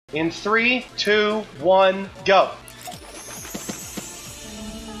In 3, 2, 1, go.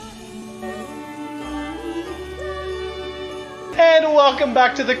 And welcome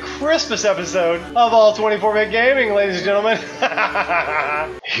back to the Christmas episode of All24Bit Gaming, ladies and gentlemen.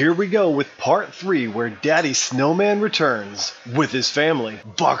 Here we go with part 3, where Daddy Snowman returns with his family.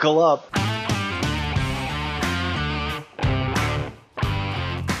 Buckle up.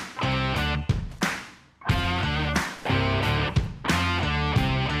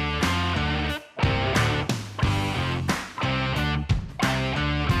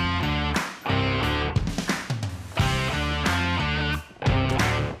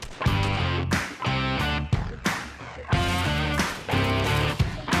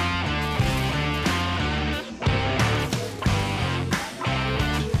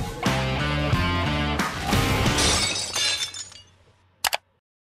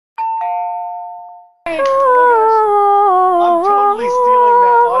 I'm totally stealing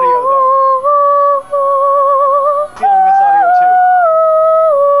that audio, though. Stealing this audio, too.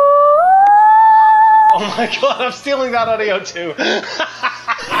 Oh my god, I'm stealing that audio, too.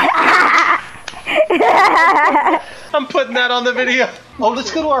 I'm putting that on the video. Oh,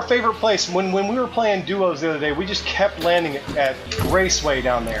 let's go to our favorite place. When we were playing duos the other day, we just kept landing at Raceway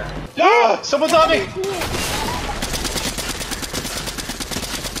down there. Ah, someone's on me!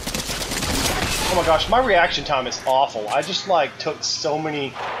 Oh my gosh, my reaction time is awful. I just like took so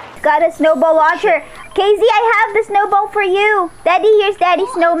many... Got a snowball launcher. Casey, I have the snowball for you. Daddy, here's Daddy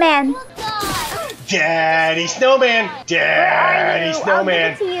Snowman. Daddy Snowman. Daddy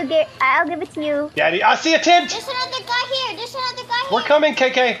Snowman. I'll give it to you. Daddy, I see a tent. There's another guy here. There's another guy here. We're coming,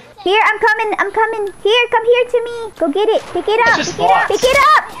 KK. Here, I'm coming. Here, come here to me. Go get it. Pick it up. Pick it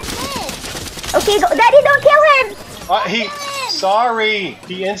up. Okay, go. Daddy, don't kill him. Sorry,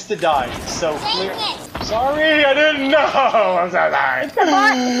 he insta-died. So clear. Sorry, I didn't know. I'm so sorry. It's a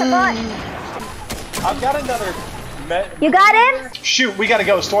bot. I've got another. You got him? Shoot, we gotta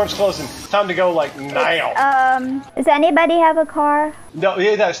go. Storm's closing. Time to go, like, now. Does anybody have a car? No,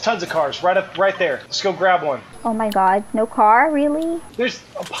 yeah, there's tons of cars right there. Let's go grab one. Oh my god, no car? Really? There's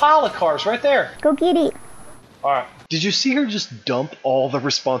a pile of cars right there. Go get it. All right. Did you see her just dump all the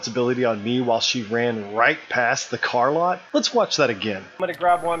responsibility on me while she ran right past the car lot? Let's watch that again. I'm gonna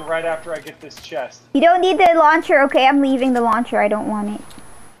grab one right after I get this chest. You don't need the launcher, okay? I'm leaving the launcher. I don't want it.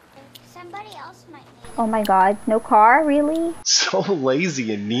 Somebody else might need it. Oh my god, no car? Really? So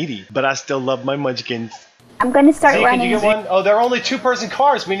lazy and needy, but I still love my munchkins. I'm gonna start running. Can you get one? Oh, they're only two-person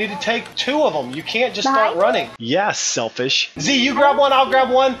cars. We need to take 2 of them. You can't just start running. Yeah, selfish. Z, you grab one. I'll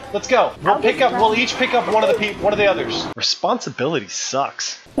grab one. Let's go. We'll each pick up one of the others. Responsibility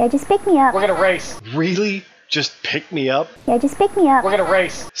sucks. Yeah, just pick me up. We're gonna race. Really? Just pick me up? Yeah, just pick me up. We're gonna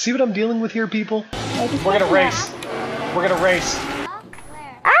race. See what I'm dealing with here, people? Yeah, We're gonna race. We're gonna race.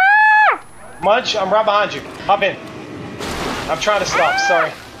 Ah! Munch, I'm right behind you. Hop in. I'm trying to stop.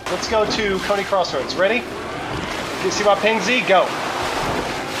 Sorry. Let's go to Coney Crossroads. Ready? You see my ping, Z? Go.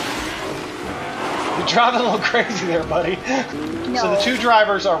 You're driving a little crazy there, buddy. No. So the 2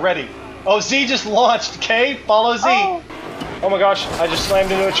 drivers are ready. Oh, Z just launched. K, follow Z. Oh my gosh, I just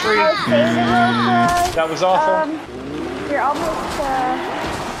slammed into a tree. That was awful. You're almost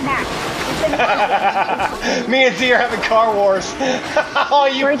max. Me and Z are having car wars. Oh,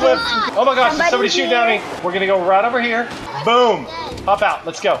 you flipped. Oh my gosh, somebody's shooting at me. We're gonna go right over here. Boom. Hop out.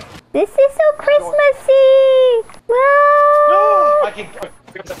 Let's go. This is so Christmassy! Whoa! I can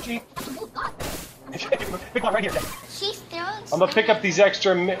pick up that Jeep. Pick one right here. She's throwing. I'm gonna pick up these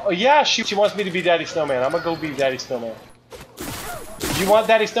extra. Oh yeah, she wants me to be Daddy Snowman. I'm gonna go be Daddy Snowman. You want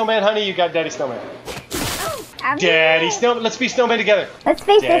Daddy Snowman, honey? You got Daddy Snowman. Daddy Snowman. Let's be Snowman together. Let's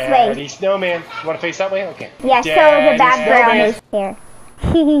face this way. Daddy Snowman. You want to face that way? Okay. Yeah. Daddy so the background is here.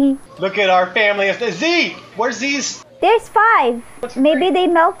 Look at our family. Z. Where's these? There's 5. Maybe they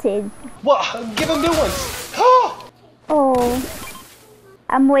melted. Well, give them new ones. Oh.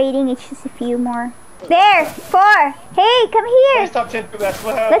 I'm waiting. It's just a few more. There! 4! Hey, come here! Top 10. That's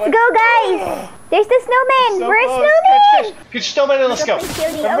what Let's go, guys! There's the snowman! So We're a snowman! snowman! Get your snowman and let's go.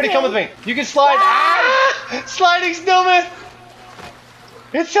 Everybody come with me. You can slide. Ah! Sliding snowman!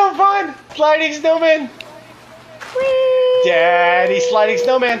 It's so fun! Sliding snowman! Whee! Daddy sliding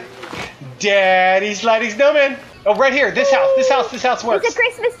snowman! Daddy sliding snowman! Oh, right here. This house works. There's a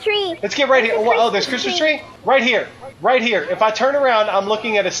Christmas tree. Let's get right here. Oh, there's Christmas tree? Right here. Right here. If I turn around, I'm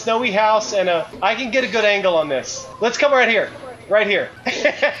looking at a snowy house and I can get a good angle on this. Let's come right here. Right here.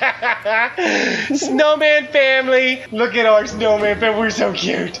 Snowman family. Look at our snowman family. We're so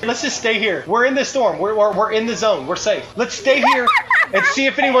cute. Let's just stay here. We're in the storm. We're in the zone. We're safe. Let's stay here and see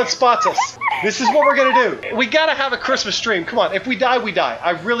if anyone spots us. This is what we're gonna do. We gotta have a Christmas stream. Come on, if we die, we die.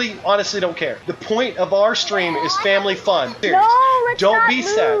 I really, honestly don't care. The point of our stream is family fun. No, let's don't not be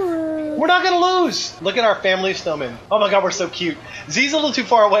lose. sad. We're not gonna lose. Look at our family of snowmen. Oh my God, we're so cute. Z's a little too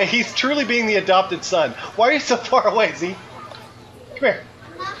far away. He's truly being the adopted son. Why are you so far away, Z? Come here.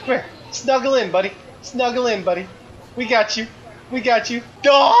 Come here. Snuggle in, buddy. Snuggle in, buddy. We got you. We got you.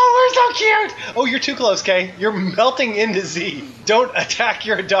 Oh, we're so cute. Oh, you're too close, Kay. You're melting into Z. Don't attack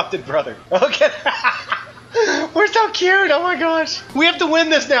your adopted brother. Okay. We're so cute. Oh my gosh. We have to win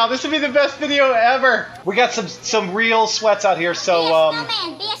this now. This would be the best video ever. We got some real sweats out here, so Be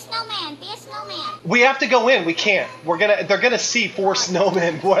a snowman. Be a snowman. we have to go in. We can't. They're gonna see 4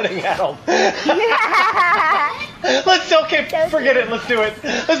 snowmen pointing at them. Forget it. Let's do it.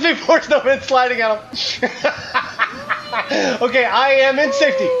 Let's be 4 snowmen sliding at them. Okay, I am in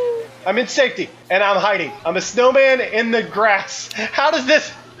safety. I'm in safety, and I'm hiding. I'm a snowman in the grass. How does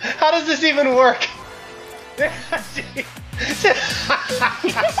this even work?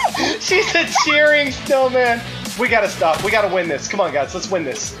 She's a cheering snowman. We gotta stop. We gotta win this. Come on, guys. Let's win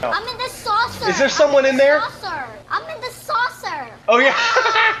this. No. I'm in the saucer. Is there someone in there? I'm in the saucer. Oh, yeah.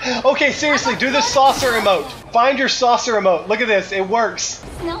 Okay, seriously, do the saucer emote. Find your saucer emote. Look at this. It works.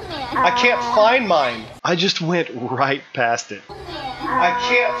 Snowman. I can't find mine. I just went right past it. I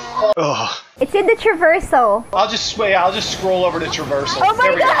can't. Ugh. It's in the traversal. I'll just scroll over to traversal. Oh my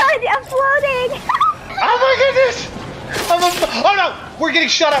There we go. God, I'm floating. Oh my goodness! Oh no! We're getting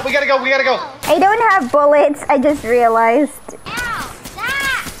shot at. We gotta go. We gotta go. I don't have bullets. I just realized. Ow.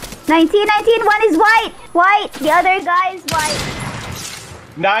 That. 19, one is white. White. The other guy is white.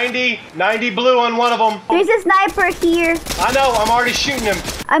 90 blue on one of them. There's a sniper here. I know. I'm already shooting him.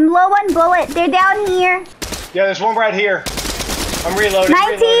 I'm low on bullet. They're down here. Yeah, there's one right here. I'm reloading.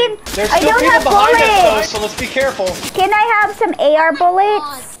 19. There's I still don't people have behind us, bullets. though, so let's be careful. Can I have some AR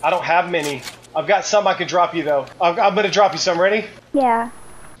bullets? I don't have many. I've got some I can drop you, though. I'm gonna drop you some. Ready? Yeah.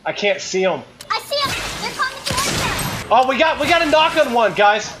 I can't see them. I see him. They're coming towards us. Oh, we got a knock on one,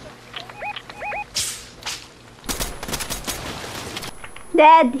 guys.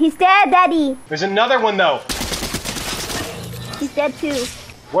 Dead. He's dead, Daddy. There's another one, though. He's dead too.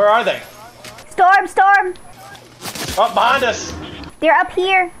 Where are they? Storm. Up behind us. They're up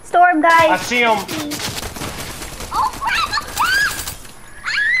here. Storm, I guys. see them. Oh crap! I'm dead.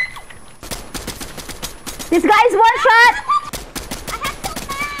 This guy's one shot. I have so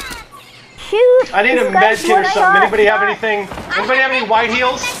bad. Shoot. I need This a med guy's kit or one something. shot. Anybody have anything? Anybody have any white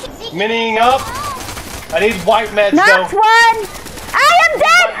heals? Mining up. I need white meds, Knocked though. one. I am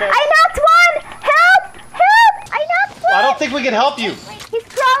dead. White meds. I knocked one. Help. I knocked one. I don't think we can help you. He's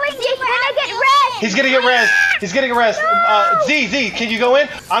crawling. He's gonna get red. He's getting it res. He's getting a res. Z, can you go in?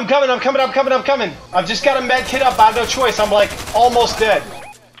 I'm coming. I've just got a med kit up. I have no choice. I'm like almost dead.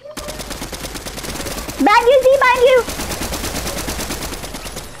 Behind you, Z, behind you.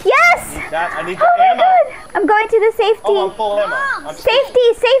 Yes. I need the Oh my ammo. God. I'm going to the safety. Oh, I'm full ammo. I'm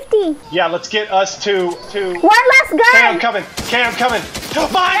Safety. Yeah, let's get us to. One last Okay, guy. I'm coming.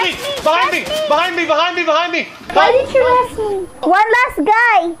 Behind me. Why didn't you rest me? One last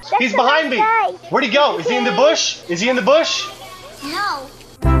guy. That's He's the behind last me. guy. Where'd he go? Is he in the bush? No.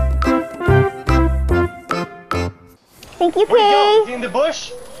 Thank you, Where'd he go? Is Kay. he in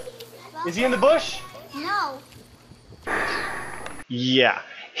the bush? No. Yeah,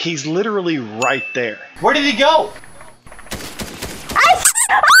 he's literally right there. Where did he go?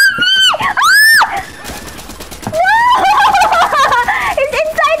 He's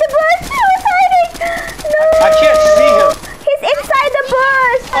inside the bush. He's hiding. No. I can't see him. He's inside the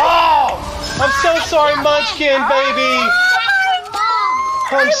bush. Oh! I'm so sorry, Munchkin, baby.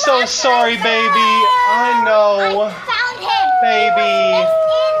 I'm so sorry, baby. I know. Found him. Baby.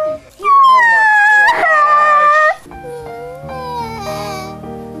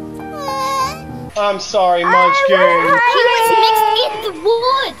 I'm sorry, Munchkin. He was mixed in the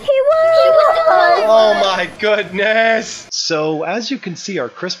wood. He was. Oh my goodness. So, as you can see, our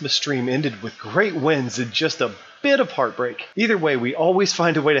Christmas stream ended with great wins and just a bit of heartbreak. Either way, we always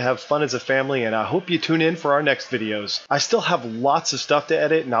find a way to have fun as a family, and I hope you tune in for our next videos. I still have lots of stuff to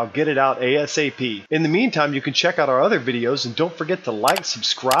edit, and I'll get it out ASAP. In the meantime, you can check out our other videos, and don't forget to like,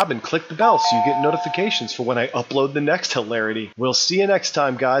 subscribe, and click the bell so you get notifications for when I upload the next hilarity. We'll see you next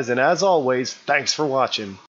time, guys, and as always, thanks for watching.